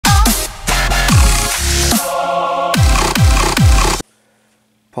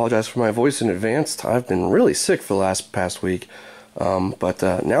Apologize for my voice in advance. I've been really sick for the past week. But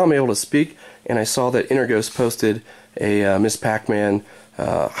now I'm able to speak, and I saw that Interghost posted a Miss Pacman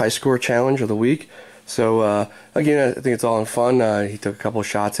high score challenge of the week. So again, I think it's all in fun. He took a couple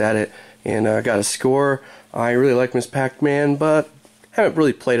shots at it and got a score. I really like Miss Pacman, but haven't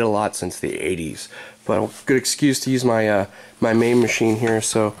really played it a lot since the 80s. But a good excuse to use my my main machine here.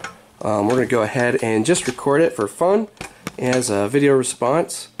 So we're going to go ahead and just record it for fun as a video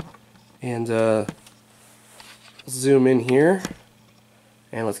response. And zoom in here,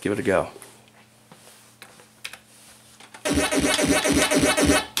 and let's give it a go.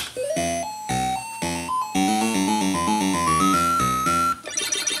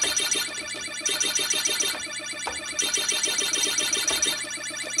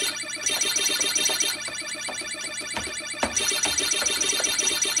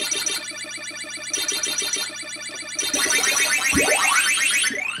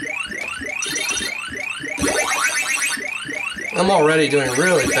 I'm already doing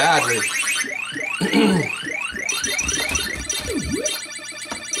really badly.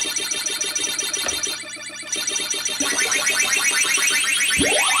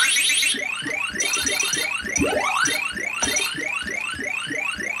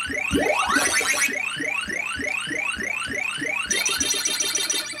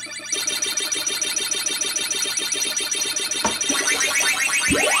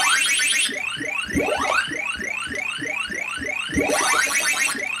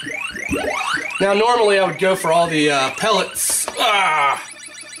 Now normally I would go for all the pellets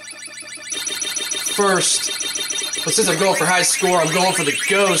first, but since I'm going for high score, I'm going for the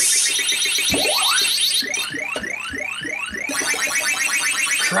ghosts.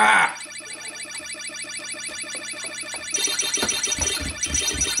 Crap!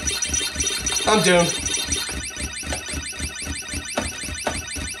 I'm doomed.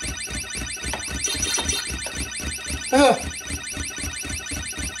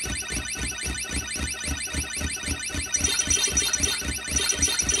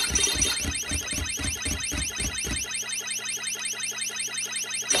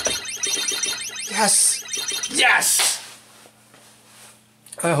 Yes! Yes!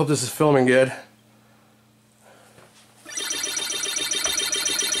 I hope this is filming good.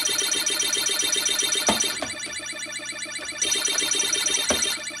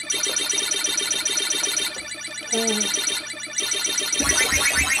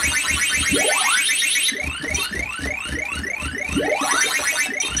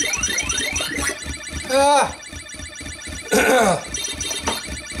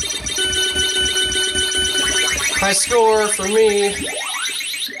 High score for me.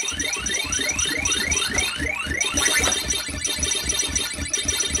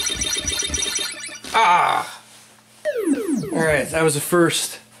 Alright, that was the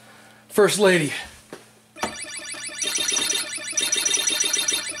first lady.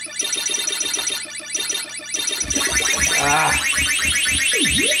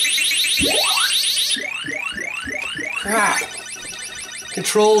 Crap.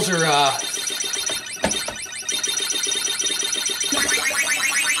 Controls are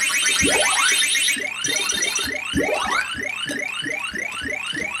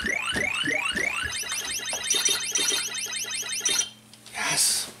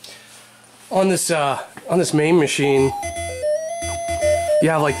yes. On this main machine, you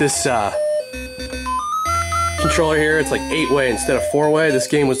have like this controller here. It's like 8-way instead of 4-way. This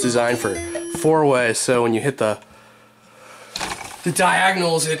game was designed for 4-way, so when you hit the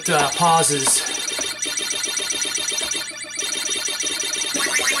diagonals, it pauses.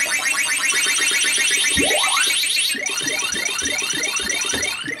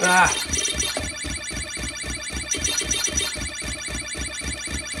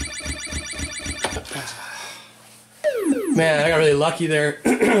 Man, I got really lucky there.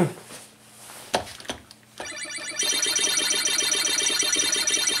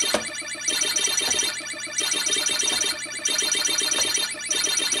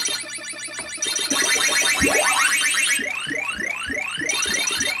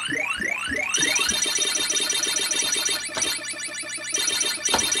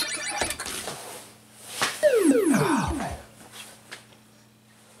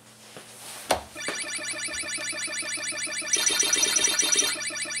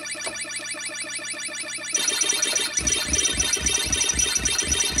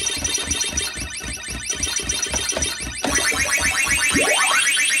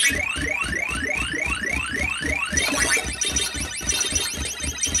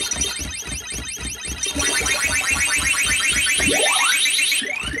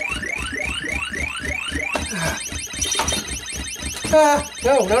 Ah,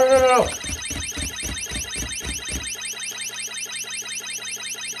 no, no, no, no, no.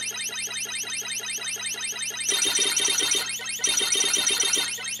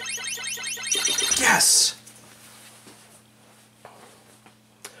 Yes!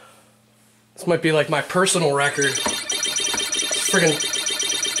 This might be like my personal record. Friggin',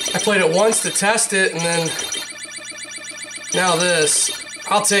 I played it once to test it, and then now this.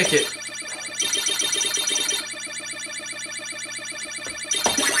 I'll take it.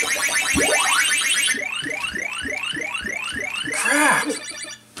 Crap!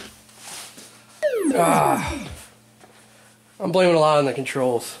 I'm blaming a lot on the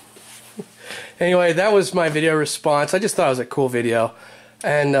controls. Anyway, that was my video response. I just thought it was a cool video.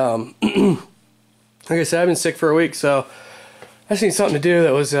 And like I said, I've been sick for a week, so I just need something to do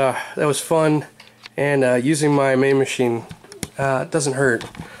that was fun, and using my main machine doesn't hurt.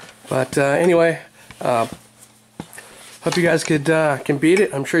 But anyway, hope you guys can beat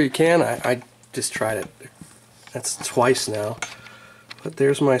it. I'm sure you can. I just tried it. That's twice now. But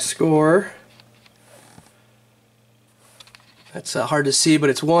there's my score. That's hard to see, but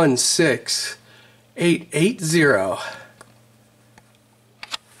it's 16880.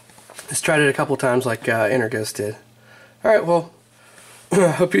 Just tried it a couple times like Interghost did. Alright, well,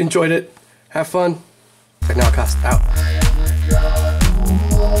 hope you enjoyed it. Have fun. Technolocost out.